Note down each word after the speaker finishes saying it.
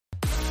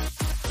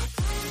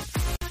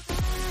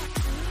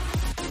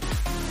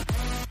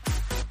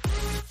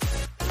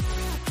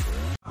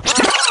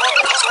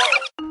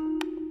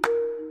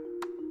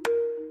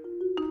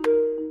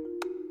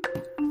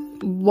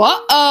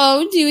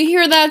Whoa, do you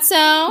hear that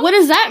sound? What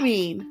does that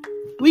mean?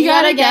 We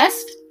got a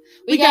guest.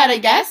 We got a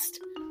guest.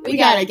 We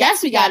got a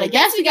guest. We got a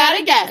guest. We got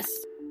a guest.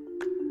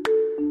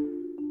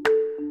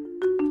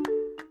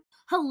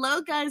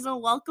 Hello, guys,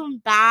 and welcome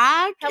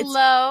back.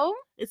 Hello.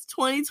 It's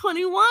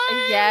 2021.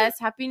 Yes,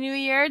 Happy New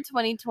Year.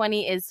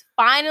 2020 is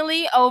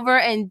finally over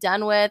and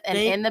done with and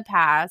Thank in the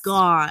past.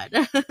 God.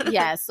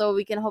 Yes, so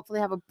we can hopefully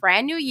have a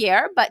brand new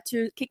year. But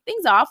to kick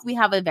things off, we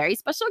have a very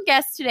special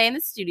guest today in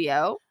the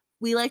studio.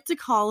 We like to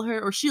call her,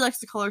 or she likes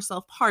to call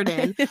herself,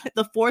 pardon,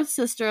 the fourth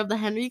sister of the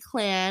Henry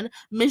clan,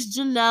 Miss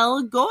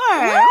Janelle Gore.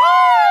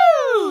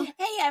 Woo!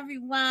 Hey,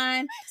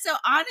 everyone. So,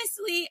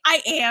 honestly,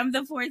 I am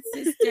the fourth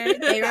sister.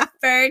 They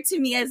refer to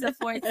me as the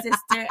fourth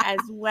sister as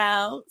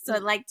well. So,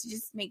 I'd like to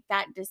just make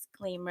that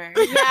disclaimer.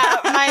 Yeah,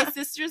 my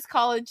sister's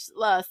college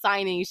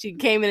signing, she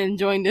came in and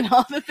joined in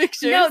all the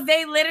pictures. No,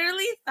 they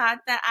literally thought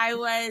that I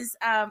was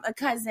a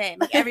cousin,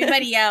 like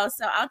everybody else.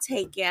 So, I'll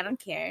take it. I don't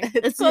care.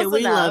 It's Okay, close we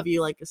enough. love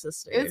you like a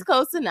sister. It's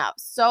close enough.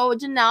 So,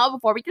 Janelle,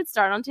 before we get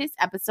started on today's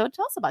episode,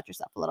 tell us about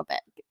yourself a little bit.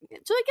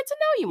 So I get to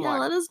know you Yeah, more.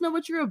 let us know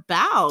what you're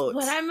about.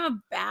 What I'm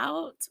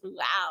about?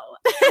 Wow.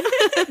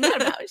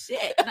 Not about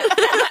shit.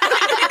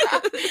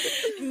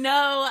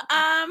 No,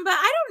 but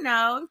I don't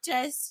know.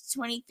 Just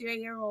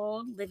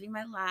 23-year-old living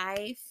my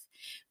life.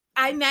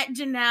 I met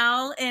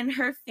Janelle and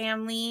her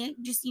family,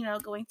 just,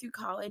 going through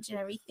college and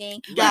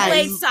everything. Guys, we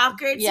played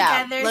soccer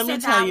yeah, together. Let me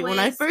tell you, when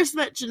I first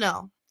met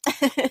Janelle,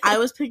 I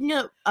was picking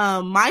up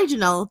my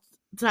Janelle,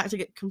 not to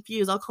get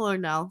confused, I'll call her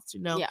Nell, so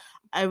Yeah.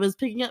 I was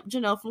picking up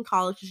Janelle from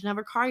college. She didn't have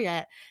her car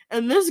yet.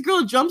 And this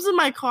girl jumps in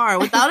my car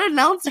without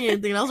announcing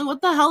anything. And I was like,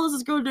 what the hell is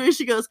this girl doing?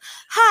 She goes,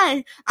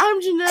 hi,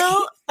 I'm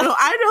Janelle. No,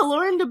 I know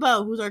Lauren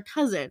DeBow, who's our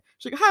cousin.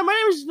 She's like, hi, my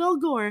name is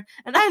Janelle Gore.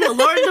 And I know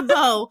Lauren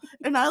DeBow.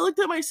 And I looked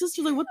at my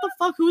sister like, what the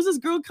fuck? Who is this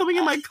girl coming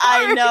in my car?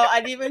 I know.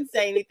 I didn't even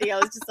say anything. I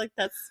was just like,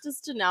 that's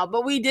just Janelle.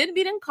 But we did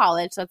meet in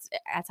college. That's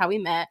how we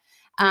met.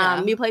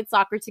 Yeah. We played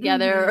soccer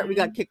together. Mhm. We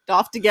got kicked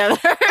off together.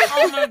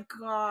 Oh my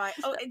God.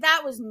 Oh,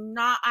 that was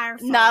not our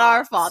fault. Not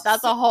our fault.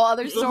 That's a whole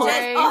other Just, story.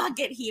 I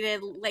get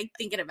heated,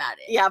 thinking about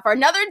it. Yeah, for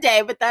another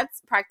day, but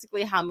that's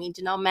practically how me and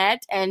Janelle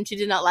met, and she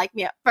did not like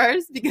me at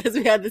first because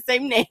we had the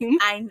same name.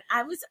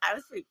 I was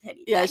pretty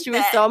petty. Yeah, back she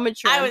was then. so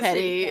mature I and was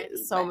petty, pretty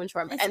petty, so but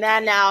mature. it's And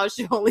then okay. now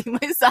she won't leave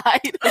my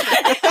side.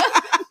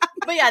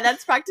 But yeah,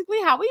 that's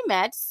practically how we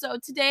met. So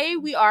today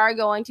we are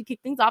going to kick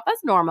things off as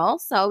normal.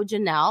 So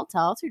Janelle,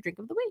 tell us your drink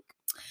of the week.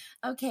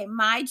 Okay,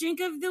 my drink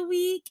of the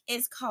week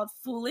is called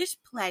Foolish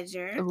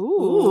Pleasure.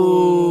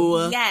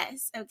 Ooh.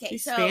 Yes. Okay.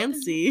 She's so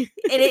fancy.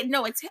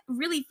 it's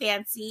really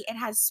fancy. It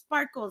has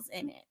sparkles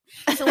in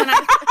it. So when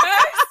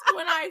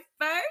I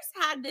first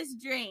had this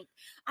drink,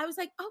 I was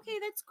like, okay,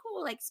 that's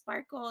cool. Like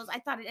sparkles. I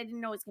didn't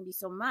know it's gonna be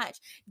so much.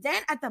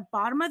 Then at the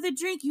bottom of the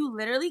drink, you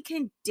literally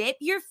can dip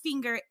your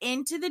finger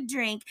into the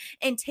drink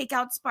and take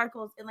out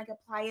sparkles and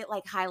apply it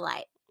like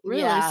highlight.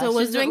 Really? Yeah, So she was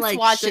was it doing like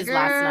swatches sugar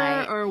last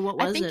night. or what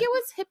was I think it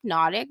was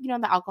hypnotic.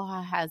 The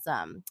alcohol has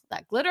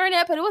that glitter in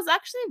it, but it was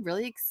actually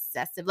really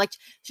excessive. Like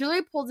she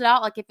literally pulled it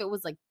out like if it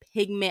was like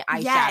pigment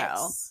eyeshadow.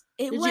 Yes.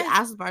 It Did was. you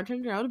ask the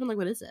bartender? I would have been like,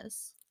 what is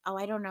this? Oh,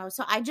 I don't know.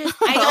 So I She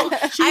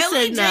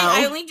said no.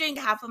 I only drank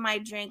half of my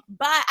drink,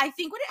 but I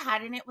think what it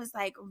had in it was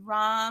like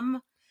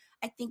rum.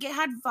 I think it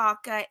had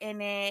vodka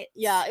in it.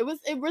 Yeah, it was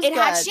It good.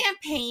 had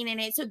champagne in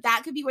it, so that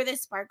could be where the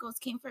sparkles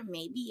came from.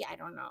 Maybe, I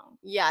don't know.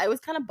 Yeah, it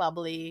was kind of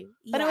bubbly,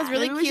 but it was Yeah.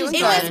 really Maybe it was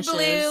cute. just It and was good.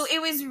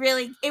 garnishes.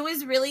 blue. It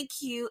was really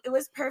cute. It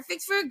was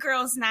perfect for a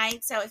girls'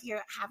 night. So if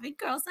you're having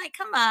girls' night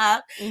come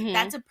up, Mhm.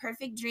 that's a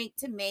perfect drink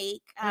to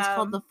make. It's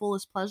called the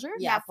Foolish Pleasure?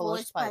 Yeah,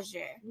 Foolish Foolish Pleasure.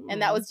 Pleasure. And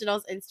that was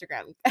Janelle's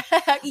Instagram.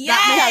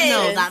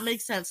 Yes. That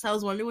makes sense. I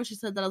was wondering when she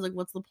said that. I was like,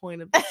 what's the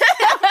point of this?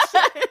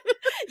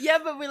 Yeah,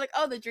 but we're like,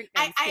 oh, the drink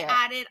name's I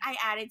cute.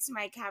 added to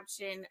my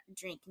caption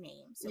drink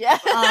name. So Yeah.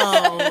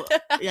 Oh,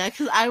 yeah,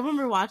 because I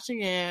remember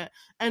watching it.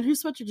 And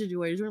whose sweatshirt did you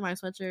wear? Did you wear my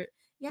sweatshirt?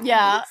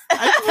 Yeah.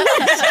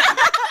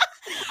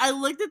 I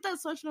looked at that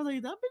sweatshirt and I was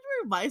like, that bitch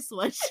wear my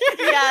sweatshirt.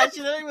 Yeah,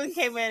 she literally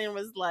came in and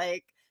was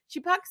like, she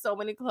packed so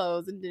many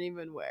clothes and didn't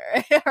even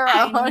wear her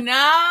I own. know.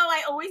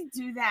 I always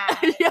do that.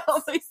 She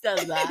always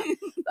does that.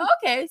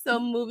 Okay, so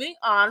moving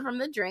on from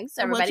the drinks,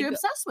 What everybody. you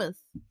obsessed with?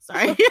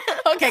 Sorry.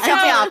 Okay,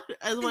 cut me off.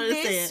 I just wanted to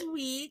say This it.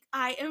 week,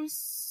 I am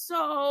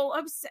so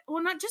upset.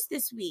 Well, not just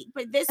this week,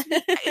 but this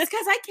week. It's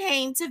because I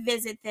came to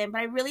visit them,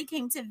 but I really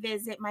came to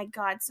visit my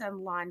godson,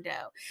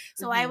 Londo.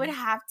 So I would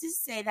have to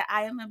say that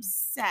I am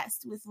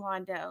obsessed with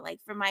Londo, like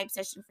for my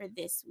obsession for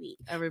this week.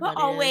 Everybody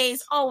But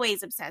is.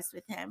 always obsessed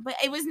with him. But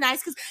it was nice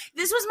because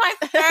this was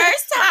my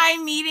first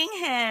time meeting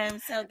him.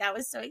 So that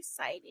was so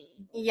exciting.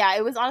 Yeah,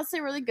 it was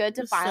honestly really good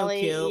to It's so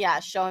finally,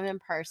 cute. show him in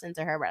person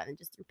to her rather than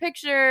just through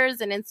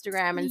pictures and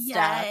Instagram and stuff.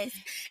 Yes.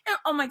 And,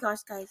 oh my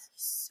gosh, guys,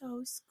 he's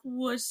so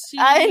squishy.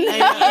 I I know.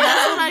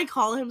 That's know. when I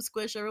call him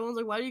Squish. Everyone's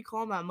like, why do you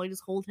call him that? I'm like,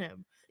 just hold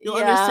him. You'll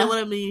Yeah. understand what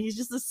I mean. He's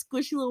just a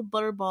squishy little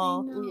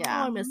butterball. know.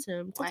 Yeah. Oh, I miss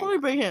him. I Don't tell me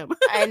bring him.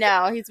 I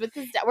know. He's with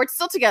his dad. We're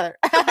still together.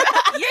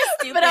 You're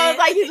stupid. But I was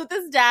like, he's with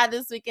his dad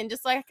this weekend,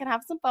 just so I can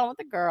have some fun with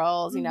the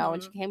girls, you know, when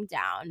she Mhm. came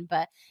down.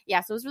 But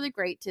yeah, so it was really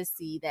great to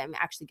see them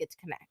actually get to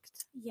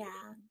connect. Yeah.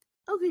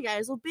 Okay,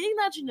 guys. Well, being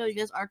that you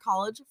guys are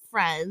college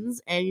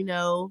friends and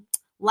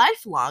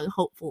lifelong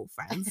hopeful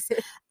friends,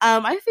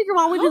 I figure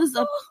while we do this,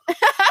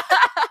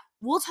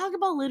 we'll talk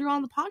about later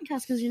on the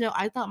podcast because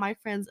I thought my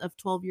friends of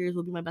 12 years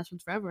will be my best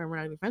friends forever, and we're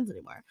not even friends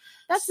anymore.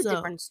 That's a So-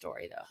 different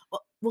story, though.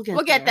 Well, we'll get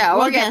We'll get there. there.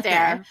 We'll get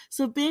there.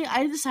 So we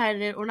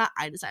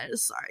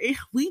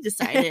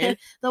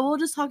decided that we'll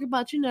just talk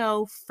about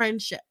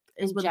friendship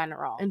In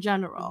general. in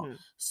general. Mhm.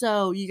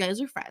 So you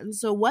guys are friends.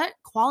 So what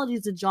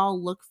qualities did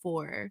y'all look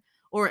for,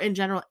 or in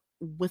general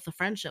with a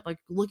friendship, like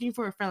looking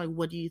for a friend? Like,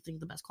 what do you think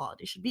the best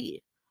quality should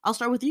be? I'll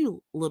start with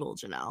you, little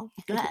Janelle.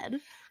 Go ahead.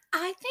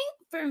 I think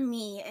for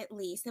me, at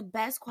least, the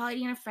best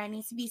quality in a friend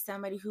needs to be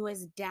somebody who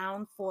is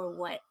down for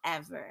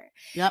whatever.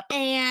 Yep.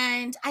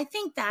 And I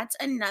think that's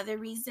another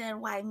reason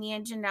why me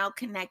and Janelle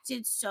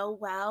connected so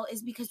well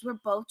is because we're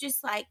both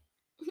just like,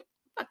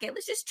 fuck it,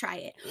 let's just try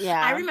it.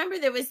 Yeah. I remember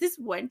there was this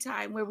one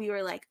time where we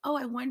were like, oh,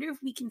 I wonder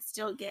if we can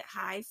still get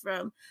high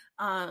from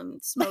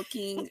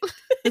smoking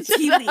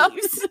tea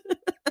leaves.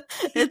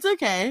 It's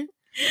okay.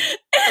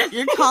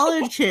 You're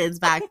college kids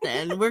back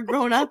then. We're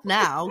grown up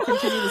now.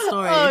 Continue the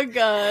story. Oh,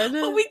 God.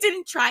 But we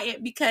didn't try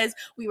it because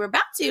we were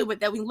about to,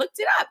 but then we looked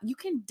it up. You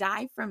can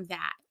die from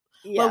that.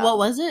 Yeah. But what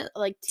was it?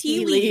 Like Tea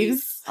tea leaves.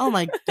 leaves. Oh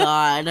my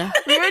god.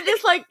 We were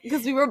just like,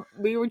 because we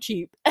were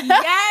cheap.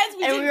 Yes,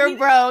 And we were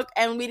broke,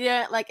 and we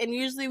didn't like, and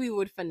usually we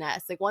would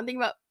finesse. Like,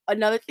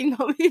 another thing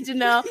that we need to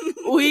know,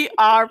 we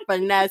are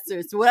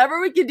finessers. So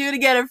whatever we can do to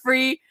get it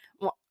free,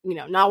 well,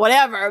 not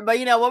whatever, but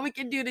what we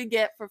can do to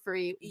get for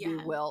free, we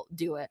Yeah. will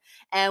do it.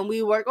 And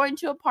we were going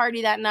to a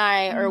party that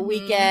night or Mhm.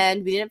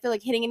 weekend. We didn't feel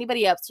like hitting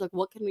anybody up. So like,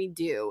 what can we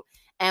do?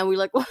 And we were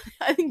like, well,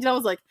 I think Janelle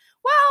was like,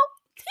 well,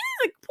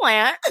 he's a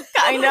plant,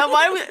 kind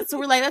of. So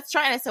we're like, let's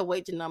try. And I said,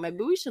 wait, Janelle,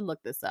 maybe we should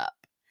look this up.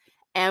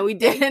 And we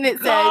did, and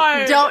it God.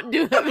 said, don't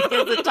do it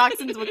because the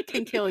toxins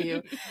can kill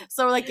you.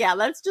 So we're like, yeah,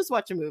 let's just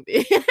watch a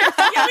movie. Yeah,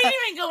 we didn't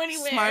even go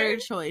anywhere. Smarter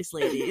choice,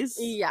 ladies.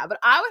 Yeah, but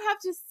I would have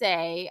to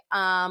say,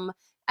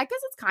 I guess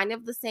it's kind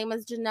of the same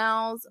as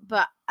Janelle's,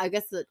 but I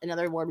guess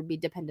another word would be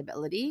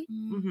dependability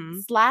Mm-hmm.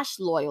 /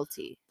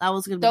 loyalty. That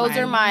was gonna be Those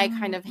are mine. my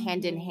kind of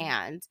hand in Mhm.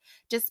 hand,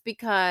 just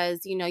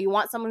because, you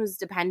want someone who's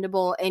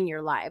dependable in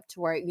your life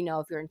to where, if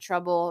you're in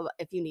trouble,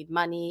 if you need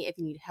money, if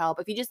you need help,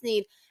 if you just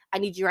I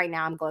need you right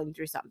now, I'm going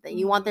through something.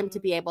 You want them to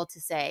Mhm. be able to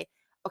say,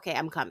 okay,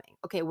 I'm coming.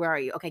 Okay, where are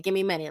you? Okay, give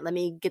me a minute. Let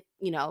me get,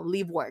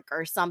 leave work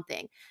or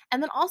something.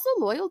 And then also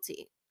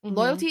loyalty. Mhm.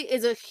 Loyalty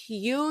is a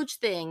huge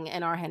thing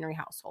in our Henry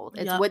household.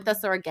 It's Yep. with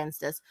us or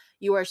against us.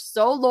 You are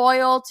so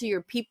loyal to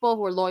your people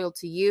who are loyal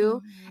to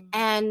you. Mhm.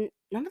 And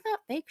none of that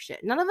fake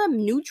shit. None of the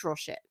neutral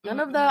shit. None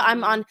of the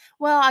I'm Mm-mm. on,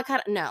 well, I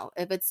kind of, no.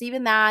 If it's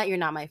even that, you're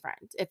not my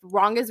friend. If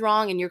wrong is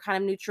wrong and you're kind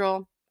of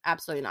neutral,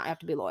 absolutely not. I have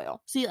to be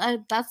loyal. See,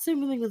 that's the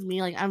same thing with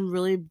me. Like, I'm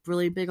really,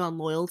 really big on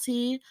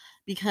loyalty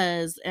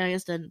and I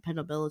guess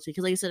dependability.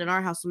 Because, like I said, in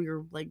our house, we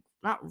were like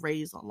not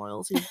raised on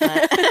loyalty,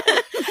 but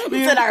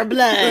It's in our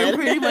blood. We're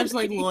pretty much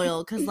like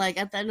loyal. Because, like,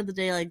 at the end of the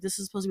day, like, this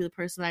is supposed to be the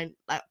person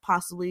I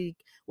possibly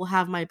will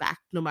have my back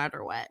no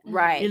matter what.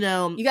 Right. You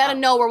know, You got to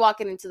know we're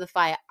walking into the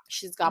fight.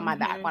 She's got my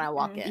back Mhm, when I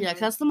walk mhm. in. Yeah, 'cause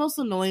that's the most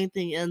annoying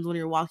thing ends when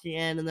you're walking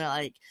in and they're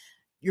like,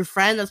 your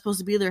friend that's supposed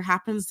to be there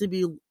happens to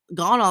be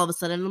gone all of a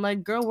sudden. I'm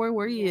like, girl, where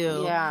were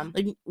you? Yeah.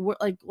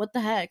 Like what the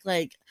heck?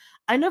 Like,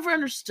 I never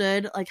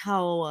understood like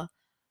how,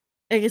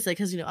 like I said,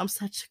 because I'm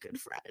such a good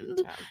friend.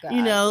 Oh,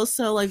 God.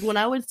 So like when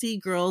I would see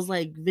girls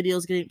like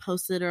videos getting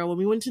posted, or when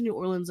we went to New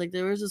Orleans, like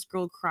there was this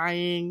girl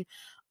crying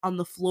on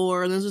the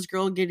floor, and there's this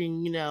girl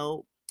getting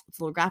it's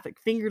a little graphic,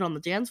 fingered on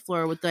the dance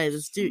floor with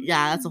this dude.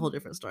 Yeah, that's a whole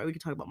different story. We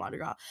could talk about Mardi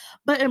Gras.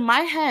 But in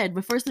my head,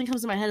 the first thing that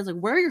comes to my head is like,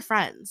 where are your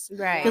friends?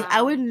 Right. Because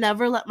I Wow. would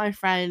never let my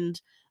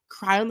friend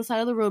cry on the side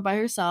of the road by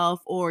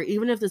herself, or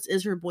even if this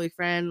is her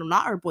boyfriend or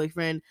not her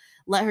boyfriend,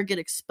 let her get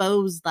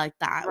exposed like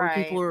that. Where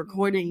people Right. are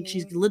recording,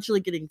 she's Mhm. literally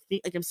getting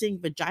like I'm seeing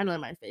vagina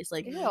in my face.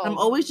 Like Ew. I'm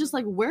always just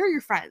like, where are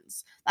your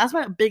friends? That's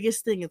my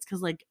biggest thing. It's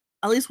because like,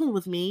 at least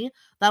with me,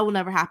 that will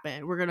never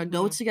happen. We're gonna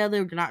go Mhm.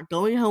 together. We're not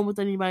going home with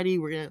anybody.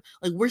 We're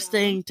Yeah.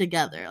 staying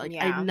together. Like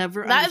Yeah. I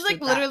never. That is like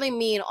understood that. literally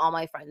me and all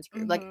my friends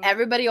group. Like Mhm.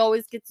 everybody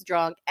always gets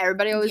drunk.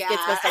 Everybody always gets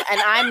Yeah. messed up.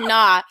 And I'm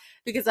not,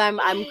 because I'm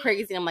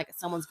crazy. I'm like,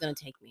 someone's gonna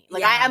take me.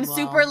 Like Yeah, I'm well.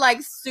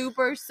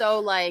 super so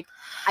like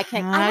I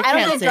can't. I I don't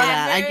can't get say drunk.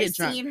 that. I Never get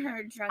drunk. seen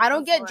her drunk I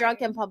don't get before.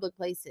 drunk in public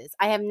places.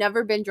 I have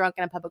never been drunk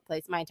in a public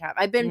place my entire life.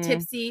 I've been Mm.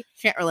 tipsy,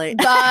 Can't relate.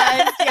 but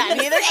yeah,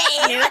 neither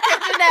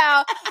can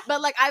now.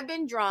 But like I've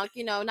been drunk,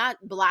 not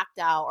blacked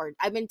out, or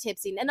I've been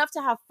tipsy enough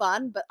to have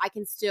fun, but I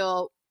can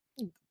still.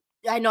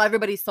 I know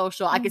everybody's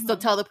social. I can still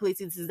Mhm. tell the police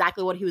this is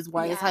exactly what he was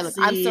wearing. That's how I Yeah. look.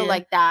 I'm still See,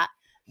 like that.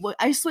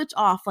 I switch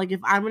off. Like, if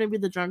I'm gonna be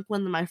the drunk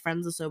one, then my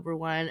friend's the sober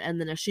one, and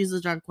then if she's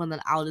the drunk one,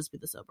 then I'll just be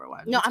the sober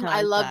one. No, It's kinda I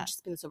like love that.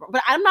 just being sober,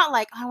 but I'm not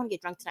like, oh, I want to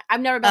get drunk tonight.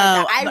 I've never been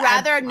like that. I'd but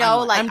rather know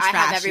like I'm I have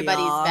trashy,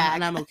 everybody's y'all, back.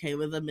 and I'm okay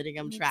with admitting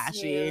I'm Me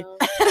trashy. too.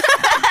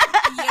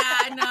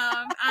 Yeah, no,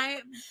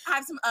 I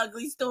have some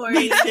ugly stories.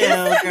 Me too,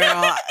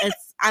 girl.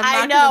 I'm I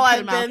not know, gonna put I've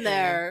them out been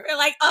there. For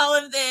like all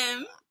of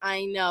them.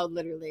 I know,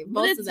 literally,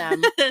 But most of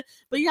them.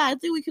 But yeah, I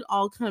think we could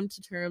all come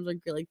to terms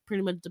like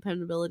pretty much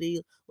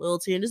dependability,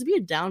 loyalty, and just be a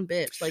down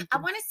bitch. Like, I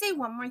want to say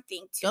one more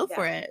thing too. go though.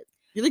 for it.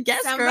 You're the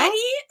guest, girl.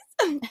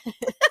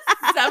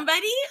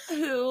 Somebody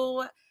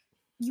who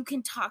you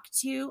can talk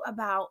to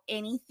about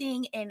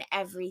anything and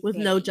everything With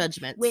no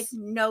judgment. With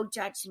no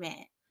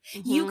judgment.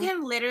 You Mhm.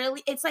 can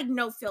literally, it's like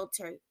no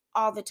filter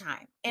all the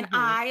time. And Mhm.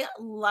 I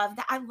love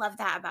that. I love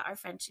that about our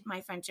friendship,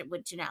 my friendship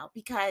with Janelle,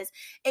 because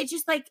it's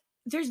just like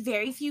there's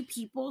very few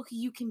people who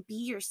you can be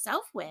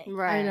yourself with.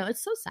 Right. I know,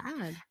 it's so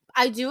sad.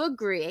 I do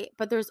agree,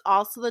 but there's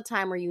also the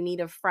time where you need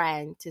a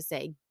friend to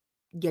say,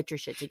 "Get your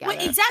shit together."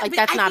 Well, exactly. Like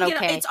that's I not think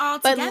okay. It's all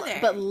but together.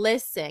 but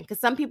listen, because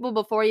some people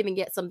before you even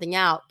get something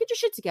out, get your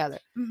shit together.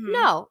 Mhm.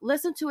 No,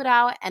 listen to it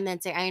out and then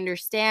say, "I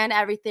understand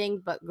everything,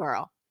 but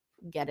girl,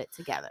 get it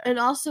together." And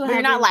also, But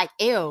you're not having- like,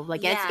 "Ew,"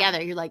 like get it Yeah.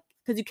 together. You're like,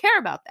 because you care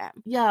about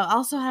them. yeah,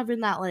 also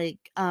having that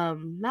like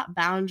not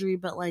boundary,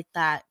 but like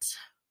that.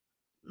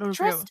 I don't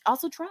forget- Trust,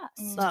 also trust.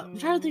 I'm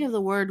trying to think of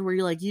the word where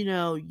you're like,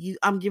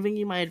 I'm giving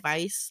you my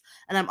advice,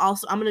 and I'm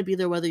gonna be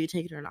there whether you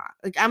take it or not.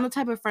 Like, I'm the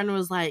type of friend who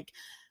was like,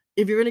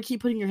 if you're gonna keep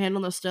putting your hand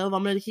on the stove,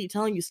 I'm gonna keep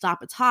telling you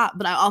stop, it's hot,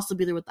 but I also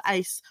be there with the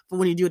ice for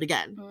when you do it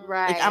again.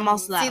 Right. I'm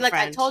also that See, like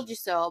friend. I told you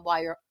so.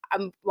 While you're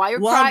Well, I'm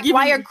crying, giving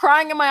while you- you're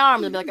crying in my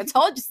arms, I'll be like, "I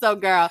told you so,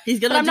 girl." He's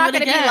But gonna I'm do not it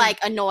gonna again. be like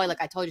annoyed,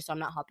 like I told you so. I'm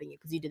not helping you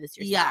because you did this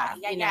yourself. Yeah.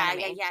 Yeah, You know what I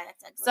mean?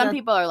 that's ugly. Some That-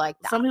 people are like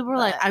that. Some people are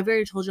like, but- I've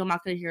already told you I'm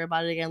not gonna hear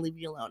about it again, leave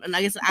me alone. And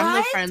I guess I'm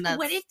the But friend that's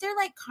what if they're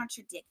like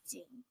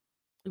contradicting?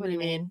 What do you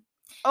mean?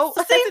 Oh,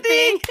 Same that's the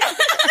thing.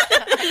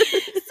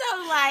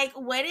 So like,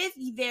 what if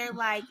they're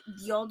like,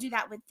 you'll do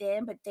that with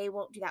them, but they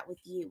won't do that with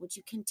you? Would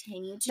you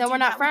continue to? Then do we're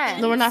not that with friends.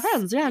 them? No, we're not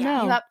friends. Yeah,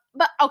 no. You have,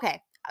 but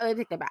okay, let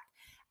me take that back.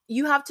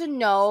 You have to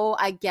know,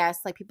 I guess,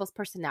 like people's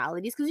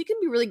personalities because you can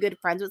be really good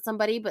friends with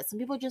somebody, but some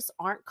people just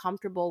aren't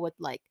comfortable with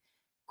like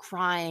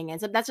crying,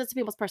 and so that's just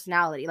people's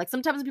personality. Like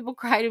sometimes when people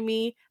cry to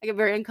me, I get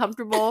very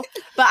uncomfortable,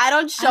 but I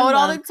don't show it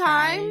all the love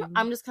time. crying.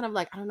 I'm just kind of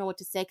like I don't know what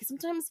to say because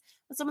sometimes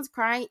when someone's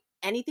crying,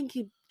 anything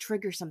could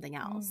trigger something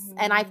else,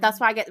 and that's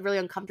why I get really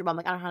uncomfortable. I'm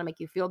like I don't know how to make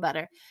you feel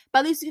better, but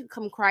at least you can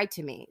come cry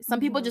to me. Some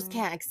people just Mhm.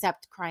 can't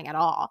accept crying at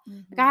all.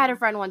 Like I had a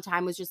friend one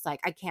time was just like,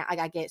 I can't, like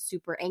I get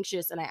super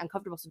anxious and I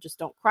uncomfortable, so just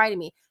don't cry to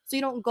me. So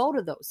you don't go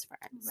to those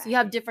friends. You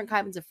have Right. different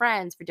kinds of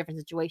friends for different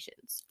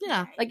situations.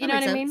 Yeah. Right. Like you That know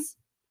makes what I mean? sense.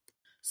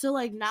 So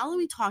like now that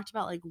we talked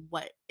about like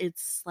what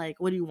it's like,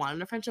 what do you want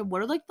in a friendship?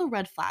 What are like the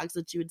red flags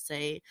that you would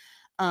say?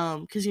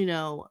 Because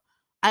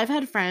I've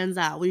had friends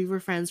that we were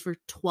friends for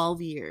 12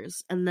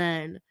 years, and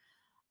then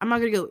I'm not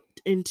gonna go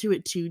into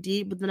it too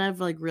deep, but then I've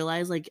like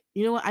realized like,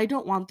 you know what, I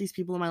don't want these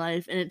people in my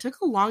life. And it took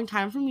a long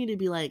time for me to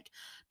be like,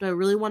 do I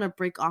really want to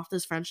break off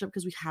this friendship?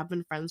 Because we have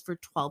been friends for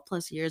 12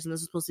 plus years, and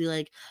this is supposed to be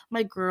like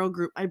my girl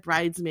group, my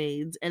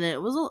bridesmaids, and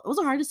it was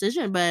a hard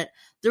decision, but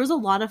there was a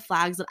lot of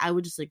flags that I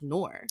would just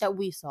ignore. That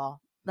we saw,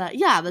 That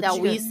that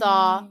you we guys-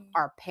 saw, Mm.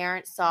 our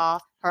parents saw,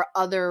 her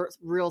other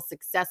real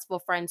successful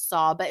friends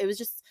saw, but it was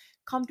just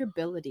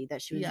comfortability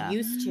that she was Yeah.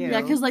 used to.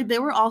 Yeah, because like they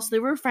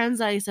were friends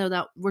that I said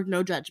that were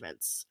no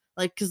judgments.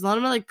 Like, because none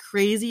of the like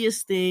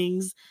craziest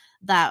things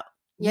that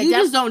Yeah, you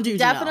just don't do.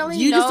 definitely Janelle.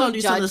 You no just don't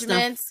do some of the stuff.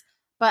 judgments,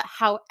 but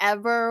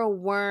however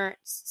weren't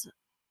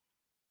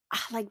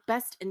like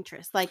best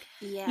interest. Like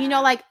Yeah.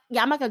 like,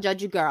 yeah, I'm not gonna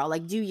judge you, girl.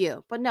 Like, do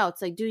you? But no,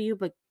 it's like, do you?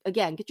 But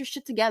again, get your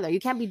shit together. You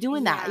can't be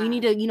doing that. You Yeah.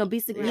 need to,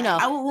 be, Right.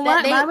 I, when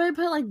that I would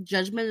put like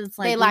judgment, it's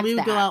like they when lack we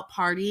would go that. out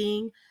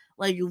partying,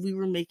 like if we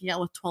were making out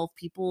with 12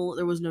 people,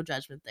 there was no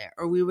judgment there.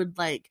 Or we would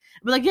like,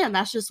 but again,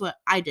 that's just what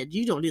I did.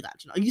 You don't do that.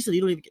 You said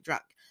you don't even get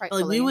drunk. But,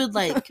 like we rightfully. would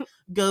like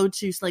go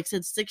to like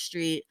said 6th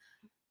Street,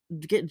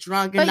 get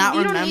drunk But and not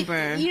you don't need-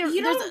 remember.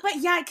 You there's don't, but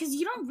yeah, because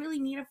you don't really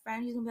need a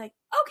friend who's gonna be like,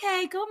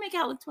 okay, go make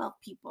out with 12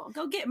 people,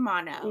 go get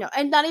mono. no,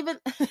 and not even.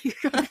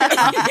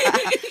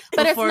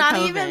 But it's Before not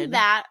COVID. even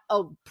that.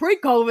 Oh,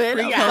 pre-COVID.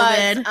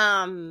 Pre-COVID.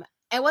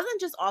 But it wasn't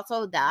just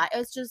also that. It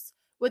was just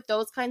with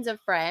those kinds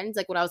of friends.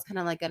 Like what I was kind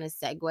of like gonna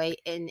segue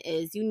in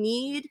is you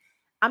need.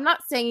 I'm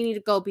not saying you need to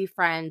go be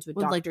friends with,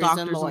 With like doctors,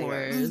 doctors and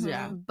lawyers, Mhm.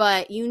 yeah.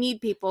 but you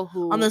need people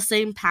who On the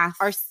same path.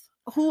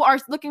 who are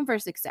looking for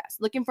success,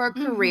 looking for a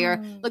career,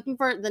 Mhm. looking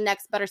for the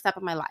next better step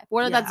of my life.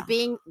 Whether that's Yeah.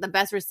 being the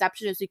best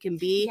receptionist you can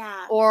be,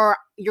 Yeah. or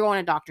you're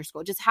going to doctor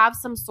school. Just have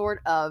some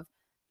sort of,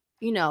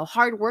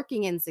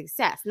 hardworking and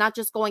success, not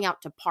just going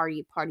out to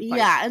party.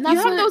 Yeah, and you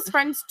that's have what- those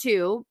friends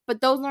too,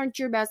 but those aren't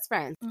your best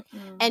friends.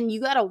 Mm-mm. And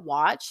you gotta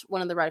watch.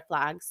 One of the red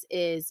flags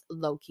is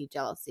low key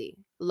jealousy,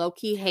 low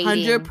key hating.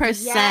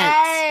 100%.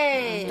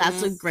 Yes.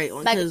 That's a great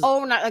one. Like, 'cause-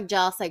 oh, we're not like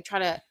jealous. Like, try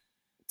to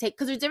take,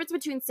 because there's a difference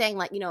between saying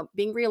like,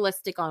 being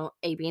realistic on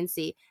A, B, and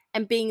C,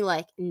 and being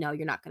like, no,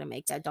 you're not gonna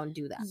make that. Don't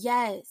do that.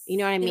 Yes. You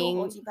know what I They mean?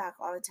 will hold you back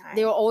all the time.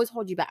 They will always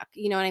hold you back.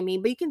 You know what I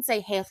mean? But you can say,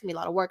 hey, it's gonna be a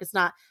lot of work. It's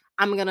not,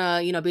 I'm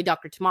gonna, be a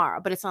doctor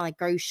tomorrow. But it's not like,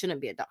 girl, you shouldn't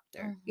be a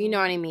doctor. You know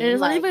what I mean? And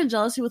it's like, not even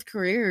jealousy with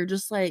career,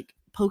 just like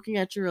poking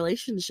at your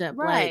relationship.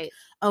 right. Like,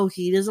 oh,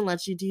 he doesn't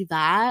let you do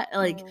that.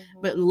 Like,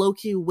 Mm-hmm. but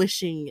low-key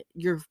wishing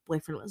your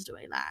boyfriend was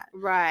doing that.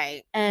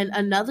 Right. And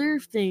another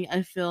thing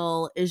I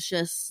feel is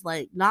just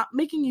like not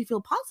making you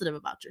feel positive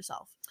about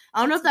yourself. I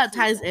don't know if that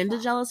ties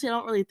into jealousy. I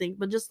don't really think,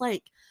 but just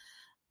like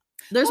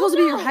they're supposed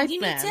to be your hype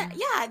man.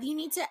 You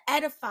need to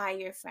edify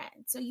your friend.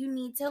 So you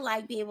need to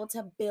like be able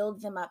to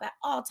build them up at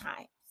all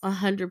times.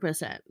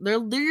 100%. They're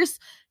just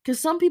because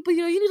some people,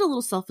 you need a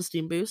little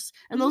self-esteem boost,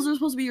 and those are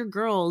supposed to be your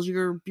girls,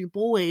 your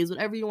boys,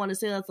 whatever you want to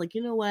say. That's like,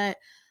 you know what?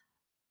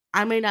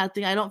 I may not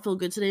think I don't feel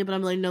good today, but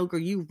I'm like, no, girl,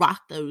 you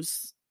rock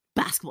those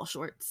basketball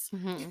shorts.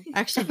 Mm-hmm.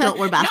 Actually, don't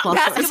wear basketball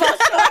shorts.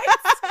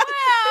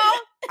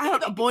 I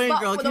don't know, boy and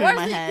girl came in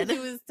my head. You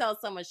was tell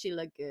someone she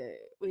looked good.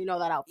 Well, you know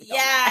that outfit.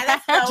 Yeah,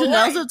 that's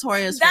Janelle's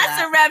notorious for that's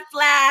that. a red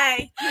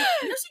flag.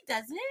 No, she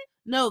doesn't.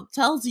 No,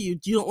 tells you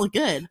don't look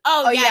good.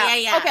 Oh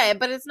yeah. Okay,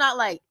 but it's not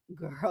like,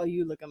 girl,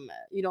 you look a mess.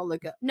 You don't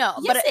look good. No,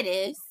 Yes, but it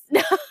is.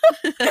 but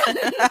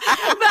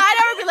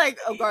I never be like,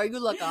 oh, girl, you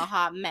look a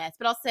hot mess.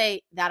 But I'll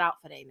say that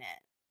outfit ain't it.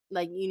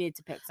 Like, you need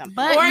to pick something.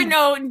 But Or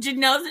no,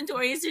 Janelle's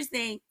notorious for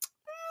saying,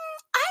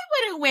 I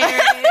wouldn't wear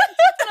it.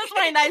 That's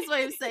my nice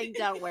way of saying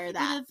don't wear But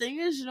that. the thing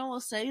is, Janelle will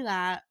say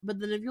that, but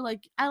then if you're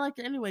like, I like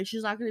it anyway,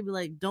 she's not gonna be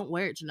like, don't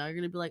wear it, Janelle. You're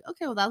gonna be like,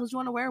 okay, well, that's what you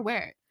want to wear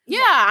it. Yeah,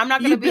 I'm not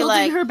gonna You be building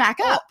like her back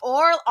up.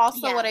 Or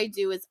also, Yeah. what I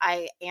do is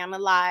I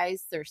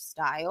analyze their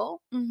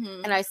style,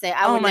 Mm-hmm. and I say,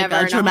 I Oh would my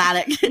never. god,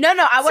 dramatic. No,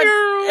 I would.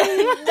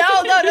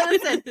 no.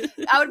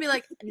 Listen, I would be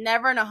like,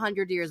 never in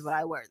 100 years would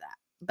I wear that.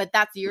 But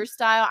that's your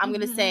style. I'm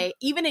gonna Mhm. say,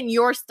 even in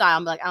your style,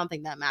 I'm like, I don't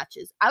think that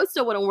matches. I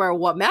still wouldn't wear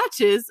what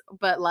matches,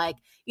 but like,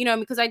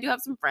 because I do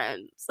have some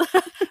friends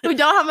who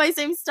don't have my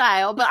same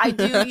style, but I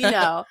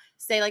do,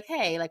 say like,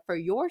 hey, like for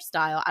your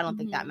style, I don't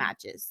think that Mhm.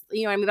 matches.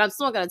 You know what I mean? But I'm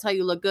still gonna tell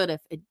you look good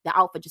if the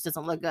outfit just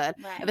doesn't look good.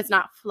 Right. If it's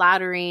not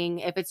flattering,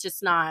 if it's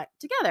just not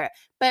together.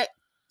 But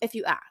if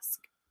you ask,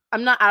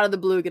 I'm not out of the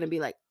blue gonna be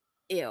like,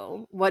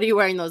 ew, what are you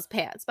wearing those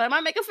pants? But I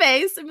might make a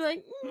face and be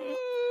like,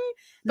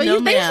 But No,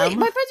 my ma'am.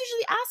 friends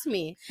usually ask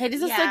me, hey,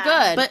 does this look Yeah.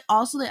 good? But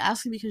also, they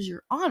ask you because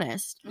you're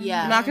honest.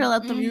 Yeah. You're not gonna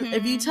let them.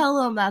 If you Mhm.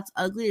 tell them that's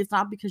ugly, it's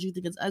not because you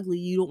think it's ugly.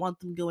 You don't want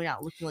them going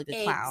out looking like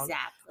a clown.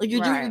 Exactly. Like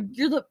you're Right. doing.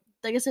 You're the.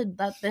 Like I said,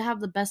 that they have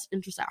the best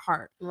interest at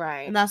heart,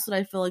 right. and that's what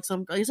I feel like.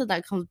 Like I said,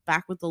 that comes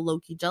back with the low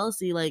key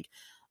jealousy. Like,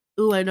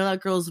 ooh, I know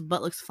that girl's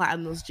butt looks flat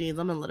in those jeans.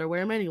 I'm gonna let her wear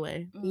them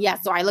anyway. Yeah,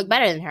 so I look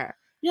better than her.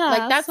 Yeah,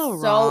 Like, that's so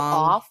wrong.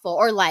 awful.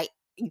 Or like,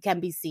 you can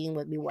be seen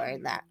with me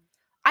wearing that.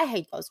 I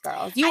hate those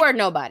girls. You are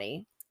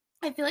nobody.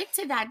 I feel like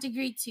to that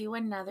degree too,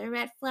 another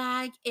red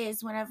flag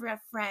is whenever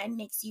a friend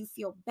makes you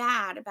feel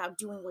bad about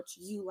doing what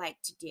you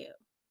like to do.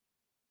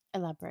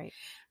 Elaborate.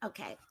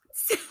 Okay.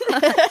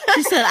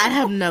 She said, "I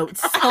have notes.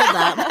 Hold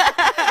up."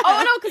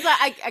 Oh no, because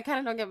I kind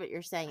of don't get what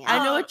you're saying.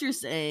 I know what you're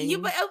saying.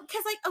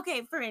 Because like,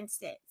 okay, for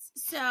instance,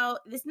 so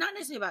it's not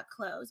necessarily about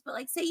clothes, but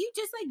like, say you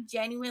just like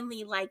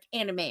genuinely like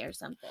anime or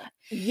something.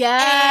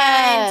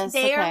 Yes. And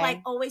they are okay.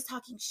 like always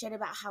talking shit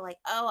about how like,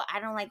 oh, I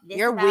don't like this.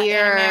 You're about anime,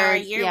 or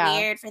weird, you're yeah.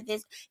 weird for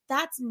this.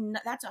 That's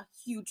a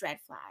huge red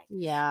flag.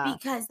 Yeah.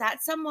 Because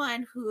that's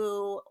someone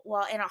who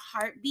will in a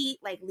heartbeat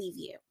like leave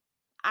you.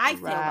 I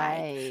feel like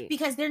right.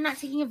 because they're not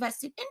taking a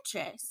vested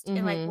interest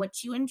in like Mhm.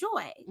 what you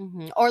enjoy.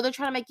 Mm-hmm. Or they're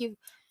trying to make you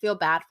feel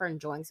bad for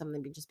enjoying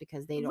something just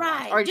because they don't like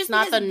Right. it. Or it's Just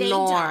not the because they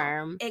don't.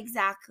 norm.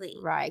 Exactly.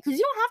 Right. Because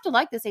you don't have to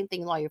like the same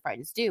thing all your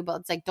friends do, but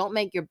it's like, don't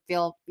make your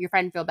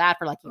friend feel bad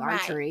for liking Right.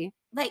 archery.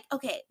 Like,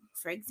 okay,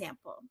 for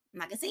example, I'm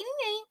not gonna say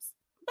any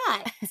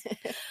names,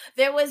 but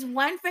there was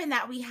one friend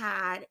that we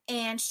had,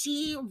 and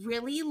she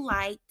really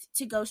liked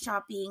to go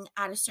shopping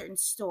at a certain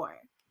store.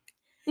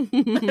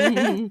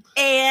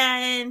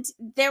 And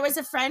there was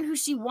a friend who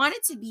she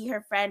wanted to be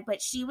her friend,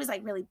 but she was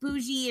like really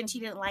bougie and she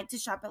didn't like to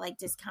shop at like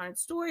discounted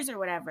stores or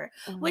whatever.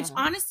 Which Mhm.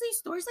 honestly,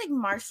 stores like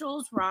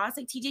Marshalls, Ross,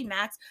 like TJ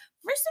Maxx,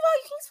 first of all,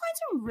 you can find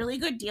some really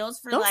good deals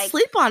for Don't like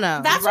sleep on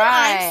them. That's what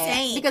I'm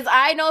saying. Because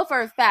I know for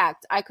a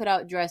fact I could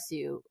outdress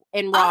you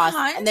in Ross,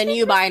 and then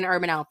you buy an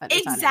Urban Outfitters.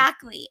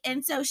 Exactly.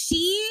 And so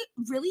she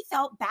really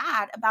felt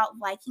bad about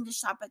liking to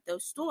shop at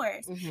those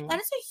stores. Mhm. That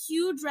is a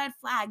huge red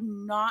flag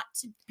not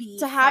to be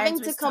To having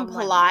friends to with someone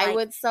comply like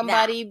with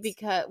somebody that.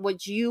 because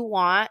what you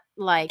want,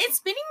 like It's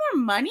spending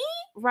more money.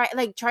 right,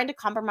 like trying to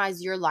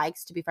compromise your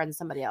likes to be friends with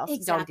somebody else.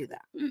 Exactly. Don't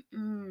do that.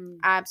 Mm-mm.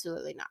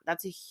 Absolutely not.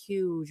 That's a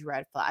huge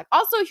red flag.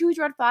 Also, a huge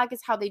red flag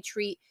is how they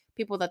treat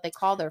people that they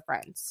call their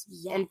friends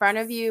in front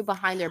of you,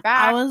 behind their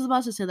back. I was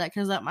about to say that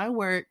because at my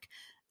work,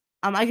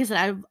 like I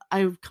said,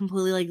 I've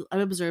completely like I've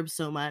observed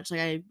so much.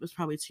 Like I was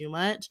probably too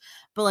much,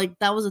 but like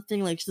that was a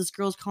thing. Like this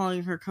girl's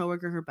calling her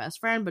coworker her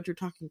best friend, but you're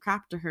talking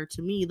crap to her.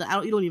 To me,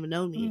 that you don't even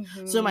know me.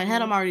 So in my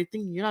head, I'm already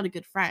thinking you're not a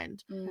good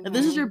friend. If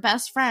this is your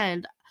best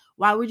friend,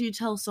 why would you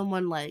tell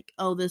someone like,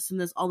 oh, this and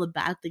this, all the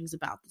bad things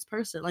about this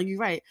person? Like you're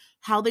right.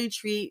 how they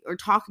treat or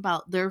talk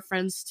about their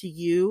friends to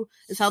you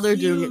is how they're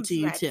doing it to Huge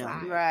you red too.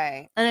 flag.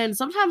 Right. And then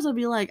sometimes I'll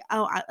be like,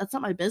 oh, that's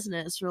not my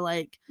business. Or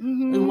like,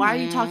 why are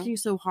you Mhm. talking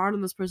so hard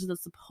on this person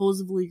that's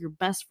supposedly your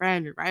best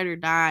friend, your ride or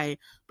die,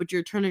 but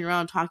you're turning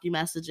around talking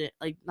mess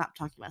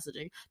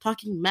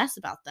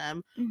about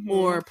them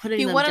or If putting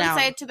you them wouldn't down.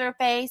 say it to their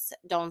face,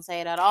 don't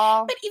say it at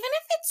all. But even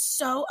if it's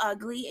so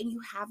ugly and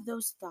you have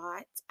those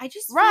thoughts, I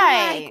just feel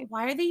Right. like,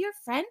 why are they your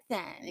friend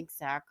then?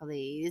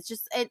 Exactly. It's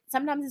just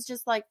sometimes it's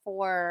just like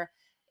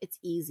it's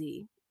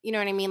easy. You know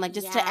what I mean? Like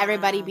just to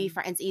everybody be Yeah.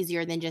 friends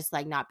easier than just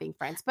like not being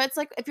friends. But it's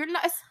like if you're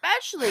not,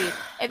 especially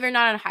if you're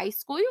not in high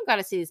school, you don't got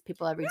to see these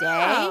people every day.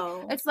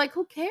 No. It's like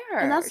who cares?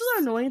 And that's the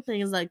annoying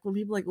thing is like when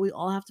people like we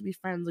all have to be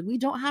friends. Like we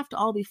don't have to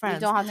all be You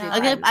friends. don't have to be No.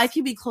 Like friends. I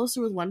could be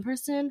closer with one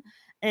person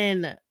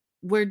and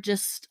we're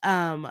just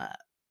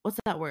what's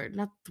that word?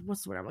 Not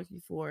what's the word I'm looking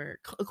for?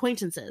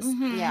 Acquaintances.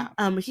 Mhm.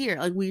 Yeah. Here,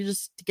 like we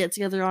just get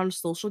together on a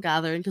social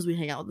gathering because we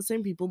hang out with the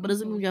same people, but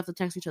doesn't mean we have to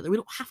text each other. We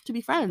don't have to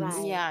be friends.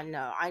 Right. Yeah,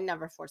 no, I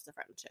never forced a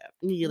friendship.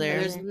 Me either.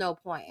 There's no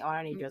point. All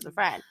I need you as a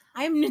friend.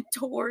 I'm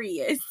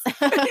notorious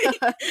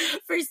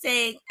for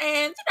saying,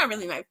 they're not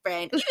really my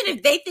friend. Even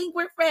if they think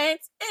we're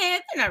friends,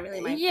 they're not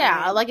really my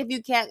Yeah, friend. like if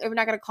you're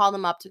not gonna call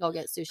them up to go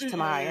get sushi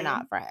tomorrow, you're Mm-mm.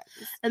 not friends.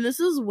 And this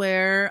is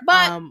where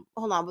But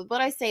hold on,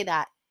 but I say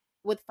that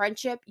with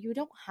friendship, you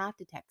don't have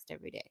to text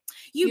every day.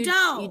 You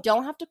don't. You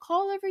don't have to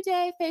call every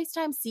day,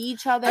 FaceTime, see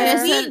each other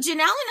I We, said- Janelle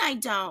and I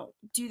don't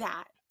do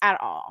that. at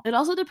all. it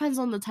also depends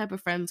on the type of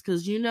friends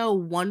because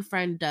one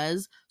friend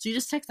does, so you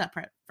just text that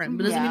friend,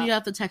 but doesn't mean Yeah. you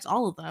have to text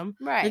all of them.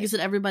 Right. Like I said,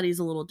 everybody's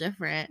a little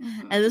different.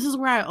 Mhm. And this is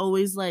where I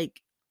always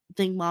like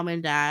thank mom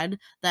and dad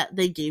that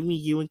they gave me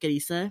you and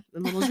Carissa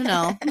and little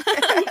Janelle.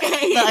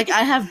 But, like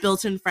I have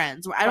built-in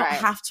friends where I don't Right.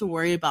 have to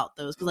worry about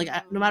those because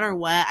no matter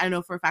what, I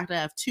know for a fact I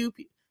have 2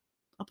 people.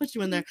 I'll put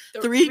you in there.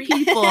 The 3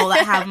 people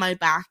that have my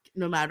back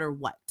no matter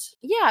what.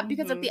 Yeah,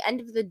 because at Mhm. the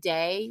end of the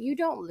day, you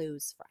don't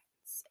lose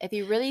friends. If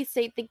you really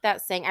think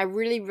that saying, I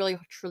really, really,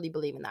 truly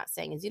believe in that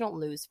saying, is you don't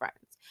lose friends.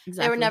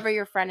 Exactly. They were never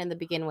your friend in the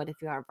begin with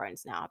if you aren't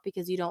friends now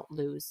because you don't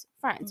lose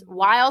friends. Mhm.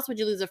 Why else would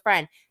you lose a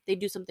friend? They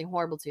do something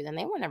horrible to you, then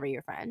they were never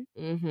your friend.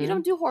 Mhm. You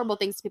don't do horrible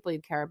things to people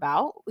you care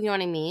about. You know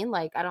what I mean?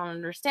 Like, I don't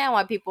understand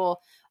why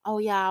people, oh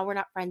yeah, we're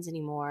not friends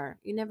anymore.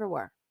 You never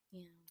were.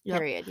 Yeah. Yep.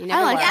 Period. You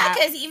never like were. Yeah, that.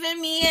 because even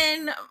me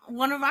and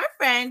one of our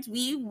friends,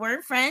 we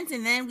were friends,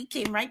 and then we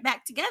came right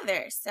back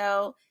together.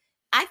 So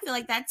I feel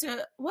like that's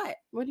what?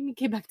 What do you mean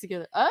came back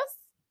together? Us?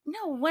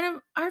 No, one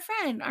of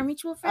our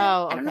mutual friend.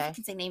 Oh, I don't know if okay. I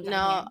can say names. No,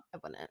 on I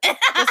wouldn't. here.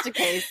 Just in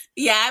case.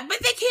 Yeah, but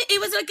it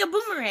was like a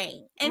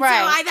boomerang, and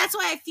Right. so that's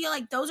why I feel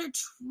like those are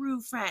true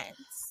friends.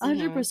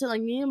 100%.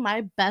 Like me and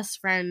my best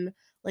friend,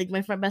 like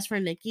my best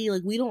friend Nikki,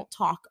 like we don't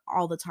talk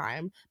all the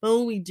time, but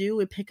when we do,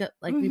 we pick up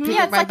like we Mhm. pick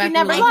Yeah, up it's right like back. you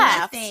never where we like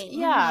left. left. nothing.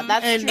 Yeah, Mhm.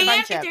 that's And- true And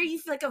after friendship. there, you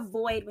feel like a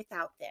void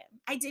without them.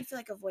 I did feel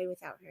like a void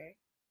without her.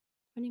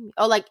 What do you mean?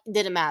 Oh, like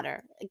didn't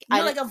matter. Like, No,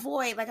 I like a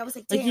void. Like I was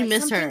like, Like damn, you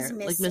miss her,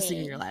 something's like missing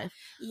in your life.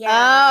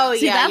 Yeah. Oh,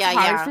 See, yeah, that's yeah,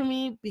 hard yeah. for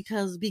me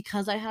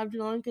because I have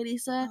Janelle and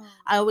Carissa. Oh.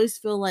 I always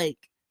feel like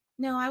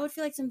No, I would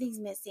feel like something's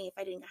missing if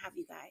I didn't have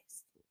you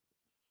guys.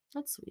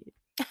 that's sweet.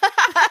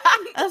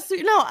 That's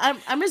sweet. No,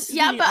 I'm just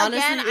Yeah, being but honestly,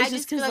 again, it's I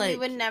just feel because like we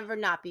would never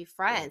not be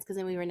friends because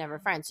then we were never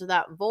friends. So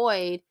that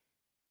void.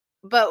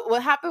 But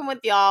what happened with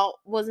y'all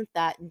wasn't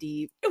that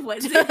deep. It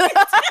wasn't. To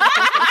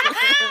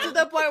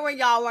the point where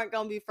y'all weren't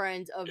gonna be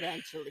friends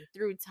eventually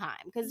through time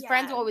because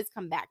friends Yeah. will always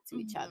come back to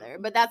each Mhm. other.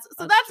 But that's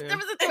That's a true.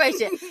 different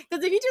situation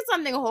because if you do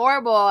something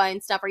horrible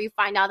and stuff, or you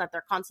find out that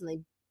they're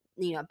constantly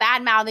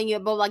bad mouthing you,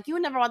 but like you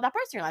would never want that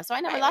person in your life. So I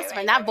never Right, lost right, a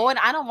friend. right, That right. void,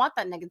 I don't want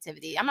that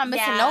negativity. I'm not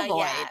missing Yeah, no void.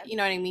 yeah. You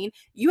know what I mean?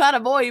 You had a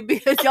void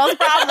because y'all's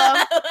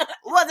problem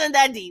wasn't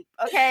that deep,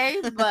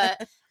 okay?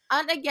 But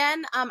and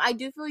again, I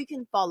do feel you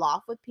can fall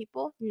off with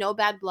people. No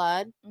bad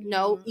blood.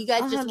 No, Mhm. you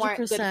guys just weren't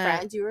good 100%.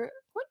 friends. You were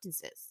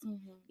acquaintances. Mhm.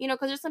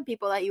 Because there's some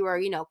people that you were,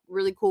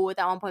 really cool with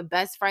at one point,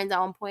 best friends at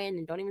one point,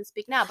 and don't even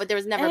speak now. But there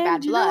was never and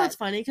bad do you know blood. what's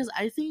funny? Because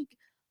I think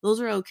those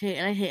are okay,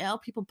 and I hate how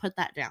people put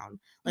that down.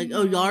 Like,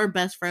 oh, y'all are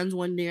best friends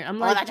one year. I'm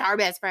Oh, like, that's our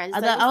best friends. I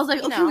So was like,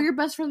 you okay, know. we were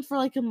best friends for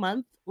like a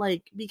month,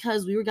 like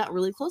because we got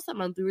really close that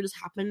month. We were just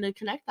happened to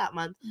connect that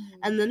month, Mhm.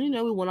 and then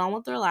we went on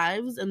with our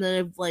lives. And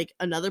then if like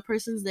another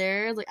person's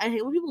there, it's like I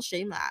hate when people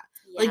shame that.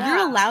 Like Yeah.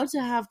 you're allowed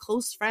to have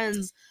close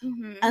friends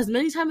Mhm. as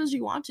many times as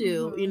you want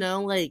to.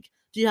 Mhm. Like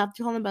do you have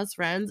to call them best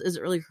friends? Is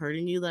it really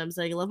hurting you that I'm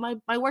saying I love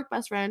my work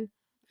best friend?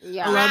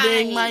 Yeah. I love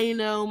being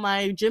Right.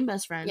 my gym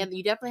best friend. Yeah,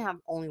 you definitely have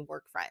only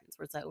work friends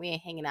where it's like we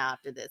ain't hanging out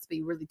after this, but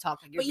you really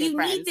talk like you're But good you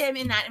friends. need them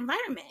in that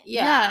environment.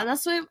 Yeah. And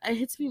that's why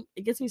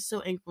it gets me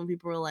so angry when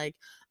people are like,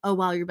 oh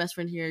wow, your best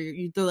friend here,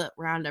 you throw that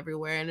around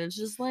everywhere, and it's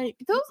just like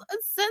Those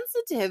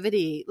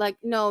sensitivity, like,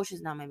 no,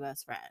 she's not my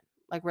best friend.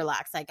 Like,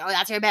 relax. Like, oh,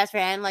 that's your best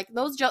friend. Like,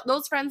 those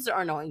friends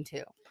are annoying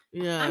too.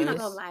 yeah. I'm not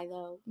gonna lie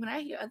though. When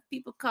I hear other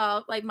people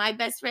call like my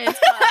best friends,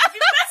 call other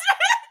people's best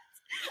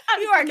friends, I'm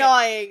You just are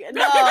annoying.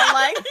 No,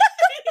 like,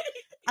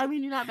 I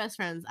mean, you're not best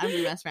friends. I'm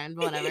your best friend,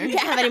 but whatever. you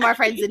can't have any more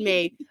friends than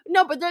me.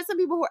 No, but there's some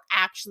people who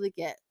actually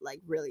get like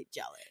really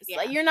jealous. Yeah.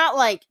 Like, you're not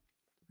like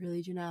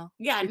really, Janelle?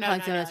 Yeah, You're no, calling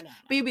no, someone no, else- no, no.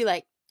 But you'd be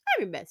like,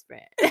 I'm your best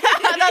friend.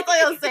 That's what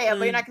you'll say.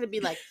 But you're not going to be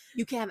like,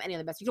 you can't have any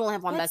other best. You can only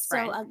have one That's best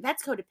friend. So,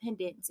 that's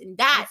codependence, and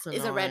that That's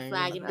is a red annoying.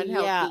 flag and But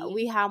unhealthy. yeah,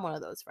 we have one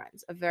of those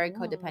friends, a very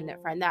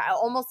codependent friend that I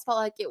almost felt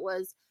like it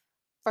was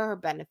for her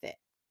benefit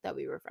that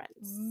we were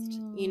friends.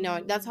 You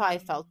know, that's how I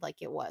felt like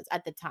it was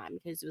at the time,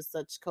 because it was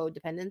such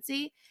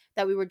codependency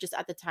that we were just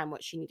at the time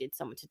what she needed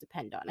someone to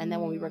depend on. And then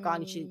when we were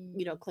gone, she,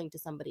 you know, cling to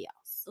somebody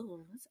else.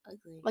 Oh, that's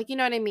ugly. Like, you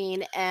know what I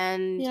mean?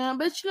 And Yeah,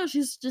 but you know,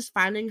 she's just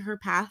finding her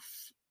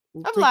path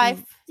of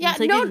life. Yeah,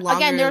 taking no, longer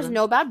again, there's than-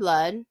 no bad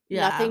blood.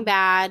 Yeah. Nothing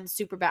bad,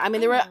 super bad. I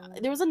mean, I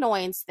there was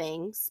annoyance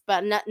things,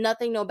 but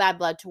nothing, no bad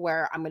blood to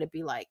where I'm gonna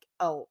be like,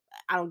 oh,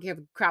 I don't give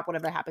a crap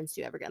whatever happens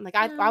to you ever again. Like,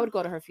 I would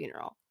go to her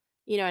funeral.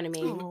 You know what I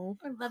mean? Oh.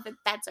 I love it.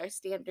 That's our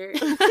standard.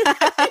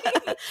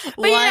 But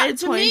Why yeah,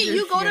 to me, your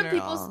you go to funeral?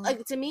 people's,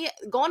 like, to me,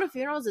 going to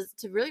funerals is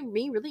to really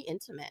be really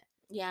intimate.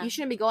 Yeah. You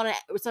shouldn't be going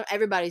to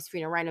everybody's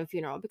funeral, random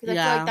funeral, because I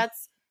feel Yeah. like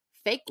that's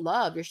fake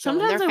love. You're showing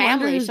Sometimes their I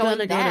wonder family, who's showing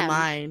gonna go to them.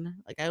 mine.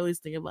 Like I always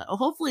think about.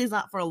 Hopefully, it's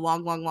not for a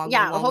long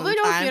Yeah, long hopefully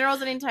no time.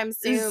 funerals anytime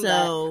soon.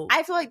 So But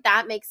I feel like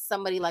that makes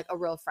somebody like a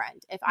real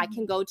friend. If I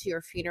can go to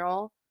your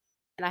funeral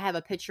and I have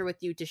a picture with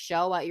you to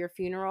show at your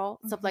funeral,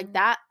 stuff like Mhm.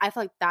 that, I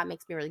feel like that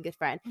makes me a really good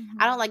friend.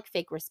 I don't like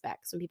fake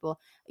respect. Some people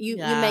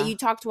Yeah. you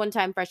talked one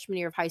time freshman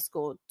year of high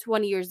school,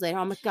 20 years later,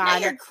 oh my Now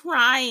god. you're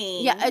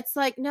crying. Yeah, it's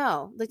like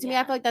no. Like to me, I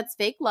Yeah. feel like that's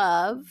fake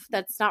love.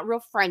 That's not real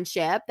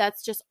friendship.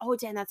 That's just, oh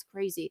damn, that's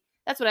crazy.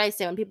 That's what I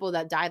say when people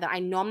that die that I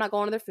know I'm not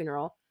going to their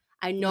funeral.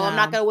 I know I'm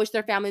not Yeah. gonna wish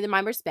their family my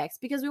respects,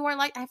 because we weren't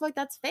like, I feel like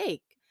that's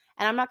fake.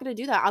 And I'm not gonna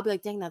do that. I'll be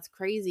like, dang, that's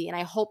crazy. And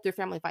I hope their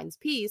family finds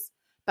peace,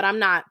 but I'm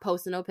not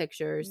posting no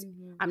pictures.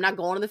 Mhm. I'm not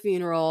going to the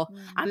funeral.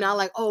 I'm not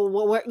like, oh,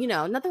 what, you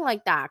know, nothing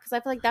like that. Because I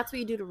feel like that's what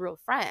you do to real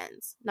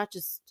friends, not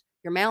just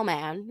your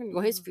mailman. You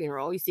go to his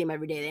funeral, you see him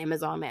every day, the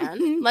Amazon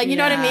man. Like, you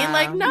know what I mean?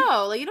 Like, Yeah.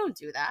 no, like you don't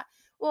do that.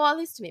 Well, at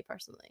least to me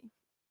personally.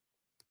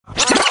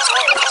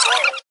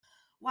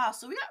 wow,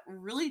 so we got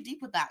really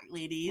deep with that,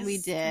 ladies. We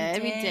did.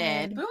 But But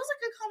it was a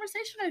good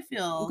conversation. I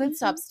feel Good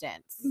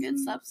substance. Good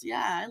subs.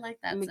 Yeah, I like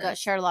that. And we sis. got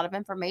shared a lot of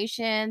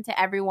information to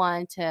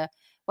everyone, to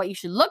what you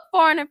should look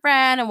for in a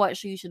friend and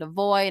what you should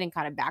avoid and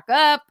kind of back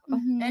up.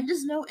 Mhm. And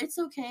just know it's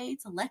okay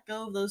to let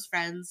go of those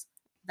friends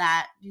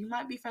that you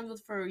might be friends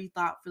with for the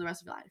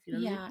rest of your life. You know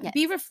what I Yeah. mean? Yes.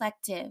 Be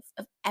reflective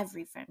of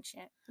every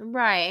friendship.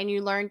 Right. And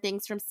you learn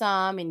things from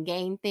some and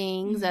gain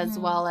things, as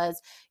Mhm. well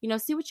as, you know,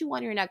 see what you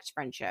want in your next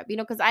friendship. You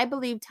know, because I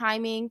believe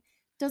timing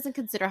doesn't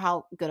consider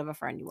how good of a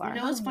friend you are.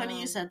 You know, it's Oh, funny no.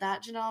 you said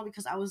that, Janelle,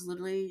 because I was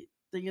literally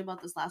thinking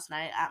about this last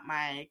night at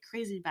my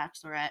crazy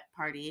bachelorette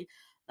party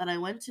that I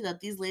went to, that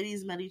these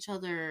ladies met each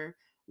other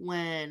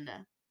when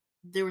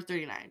they were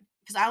 39.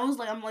 Because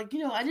I'm like, you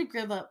know, I did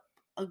give up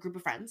a group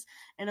of friends,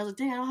 and I was like,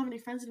 dang, I don't have any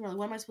friends anymore. Like,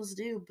 what am I supposed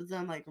to do? But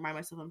then I'm like, remind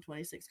myself I'm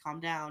 26, calm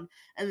down.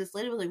 And this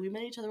lady was like, we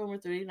met each other when we're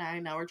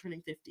 39, now we're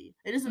turning 50.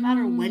 It doesn't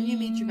matter when you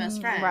meet your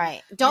best friend.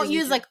 Right. Don't Just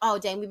use meet like, oh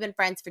dang, we've been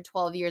friends for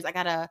 12 years. I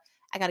gotta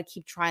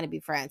keep trying to be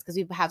friends because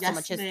we have so Yes,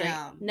 much history.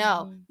 ma'am.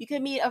 No, Mhm. you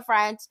could meet a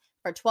friend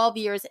for 12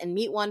 years and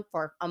meet one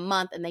for a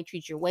month and they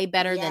treat you way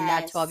better than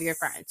that 12-year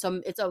Yes. friend.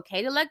 So it's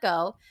okay to let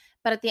go.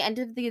 But at the end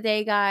of the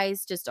day,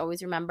 guys, just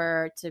always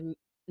remember to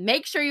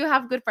make sure you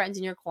have good friends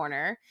in your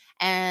corner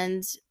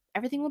and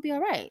everything will be all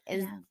right.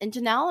 Yeah. And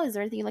Janelle, is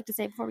there anything you'd like to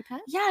say before we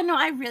cut? Yeah, no,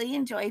 I really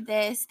enjoyed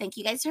this. Thank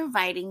you guys for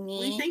inviting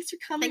me. Thanks for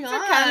coming Thanks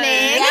on. for coming.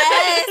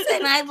 Yes,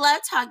 and I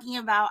love talking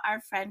about our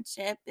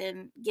friendship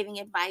and giving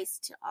advice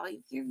to all of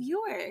your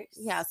viewers.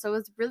 Yeah, so it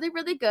was really,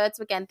 really good.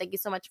 So again, thank you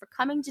so much for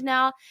coming,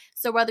 Janelle.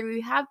 So whether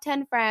you have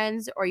 10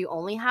 friends or you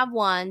only have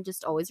one,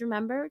 just always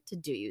remember to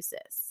do you,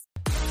 sis.